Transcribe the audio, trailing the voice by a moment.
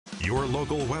your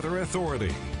local weather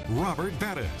authority, Robert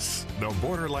Bettis, the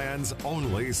Borderlands'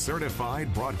 only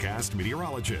certified broadcast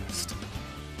meteorologist.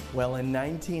 Well, in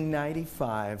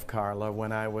 1995, Carla,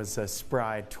 when I was a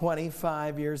spry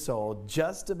 25 years old,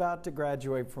 just about to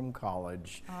graduate from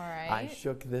college, all right, I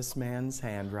shook this man's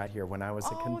hand right here when I was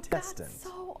a contestant. That's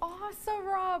so awesome,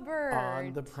 Robert.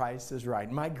 On The Price is Right.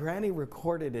 My granny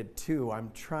recorded it too.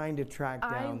 I'm trying to track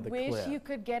down the clip. I wish you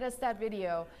could get us that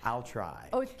video. I'll try.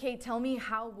 Okay, tell me,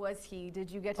 how was he? Did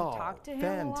you get to talk to him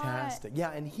fantastic. a lot?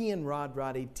 Yeah, and he and Rod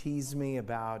Roddy teased me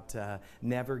about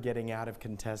never getting out of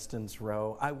contestants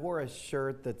row. I wore a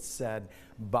shirt that said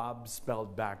Bob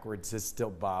spelled backwards is still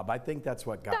Bob. I think that's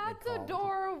what got me called. That's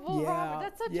adorable, yeah, Robert.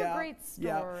 That's such a great story.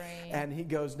 Yeah. And he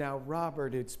goes, now,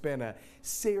 Robert, it's been a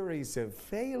series of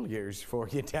failures for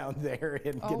you down there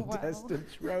in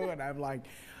contestants row. And I'm like,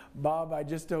 Bob, I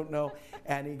just don't know.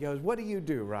 And he goes, what do you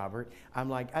do, Robert? I'm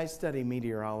like, I study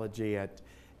meteorology at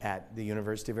the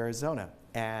University of Arizona.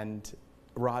 And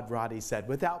Rod Roddy said,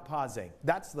 without pausing,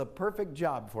 that's the perfect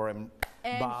job for him,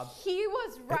 and Bob. He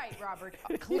was right, Robert.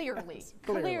 Clearly. Yes,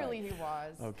 clearly he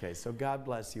was. Okay, so God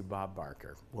bless you, Bob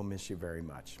Barker. We'll miss you very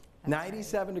much. That's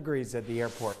 97 degrees at the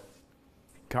airport,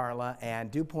 Carla,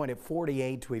 and dew point at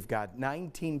 48. We've got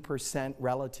 19%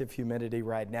 relative humidity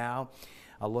right now.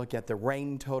 A look at the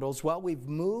rain totals. Well, we've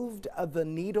moved the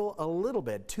needle a little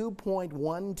bit,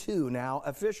 2.12 now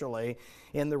officially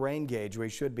in the rain gauge. We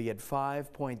should be at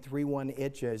 5.31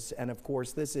 inches, and of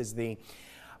course this is the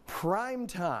prime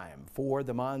time for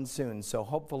the monsoon, so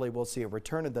hopefully we'll see a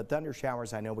return of the thunder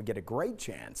showers. I know we get a great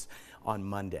chance on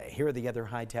Monday. Here are the other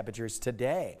high temperatures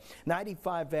today.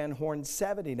 95 Van Horn,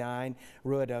 79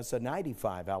 Ruidoso,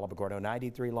 95 Alamogordo,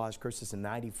 93 Las Cruces, and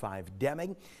 95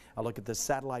 Deming. A look at the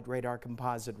satellite radar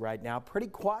composite right now. Pretty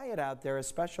quiet out there,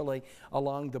 especially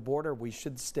along the border. We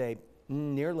should stay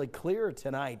nearly clear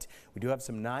tonight. We do have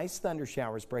some nice thunder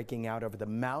showers breaking out over the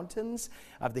mountains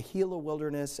of the Gila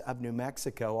Wilderness of New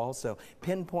Mexico. Also,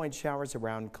 pinpoint showers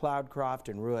around Cloudcroft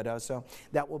and Ruidoso.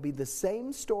 That will be the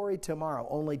same story tomorrow.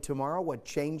 Only tomorrow, what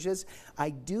changes? I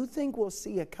do think we'll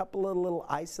see a couple of little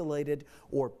isolated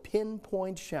or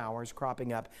pinpoint showers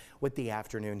cropping up with the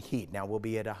afternoon heat. Now, we'll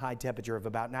be at a high temperature of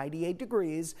about 98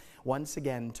 degrees once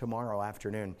again tomorrow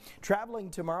afternoon. Traveling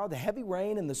tomorrow, the heavy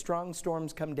rain and the strong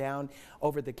storms come down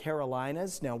over the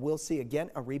Carolinas. Now we'll see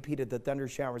again a repeat of the thunder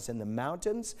showers in the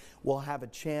mountains. We'll have a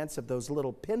chance of those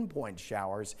little pinpoint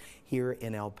showers here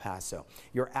in El Paso.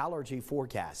 Your allergy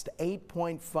forecast,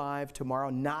 8.5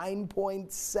 tomorrow,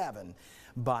 9.7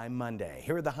 by Monday.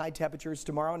 Here are the high temperatures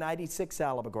tomorrow: 96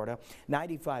 Alamogordo,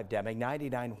 95 Deming,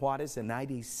 99 Juarez, and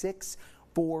 96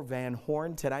 for Van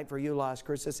Horn. Tonight for you, Las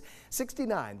Cruces,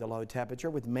 69 the low temperature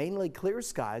with mainly clear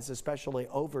skies, especially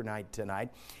overnight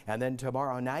tonight. And then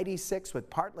tomorrow, 96 with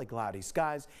partly cloudy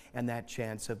skies and that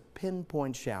chance of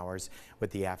pinpoint showers with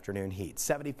the afternoon heat.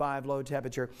 75 low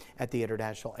temperature at the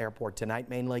International Airport tonight,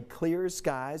 mainly clear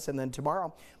skies. And then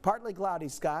tomorrow, partly cloudy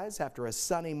skies after a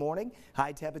sunny morning.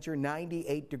 High temperature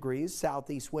 98 degrees,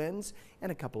 southeast winds, and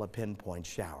a couple of pinpoint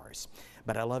showers.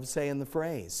 But I love saying the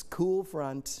phrase, cool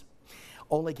front.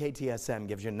 Only KTSM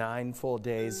gives you 9 full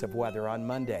days of weather on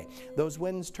Monday. Those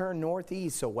winds turn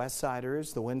northeast, so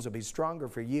Westsiders, the winds will be stronger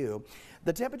for you.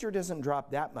 The temperature doesn't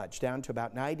drop that much, down to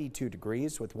about 92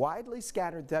 degrees with widely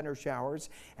scattered thunder showers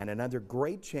and another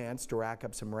great chance to rack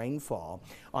up some rainfall.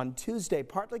 On Tuesday,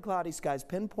 partly cloudy skies,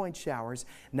 pinpoint showers,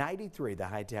 93 the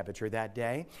high temperature that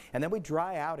day. And then we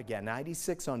dry out again,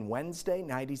 96 on Wednesday,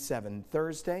 97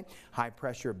 Thursday. High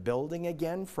pressure building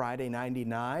again, Friday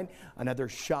 99. Another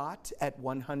shot at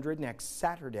 100 next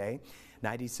Saturday,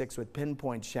 96 with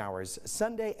pinpoint showers.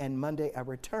 Sunday and Monday, a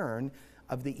return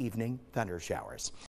of the evening thunder showers.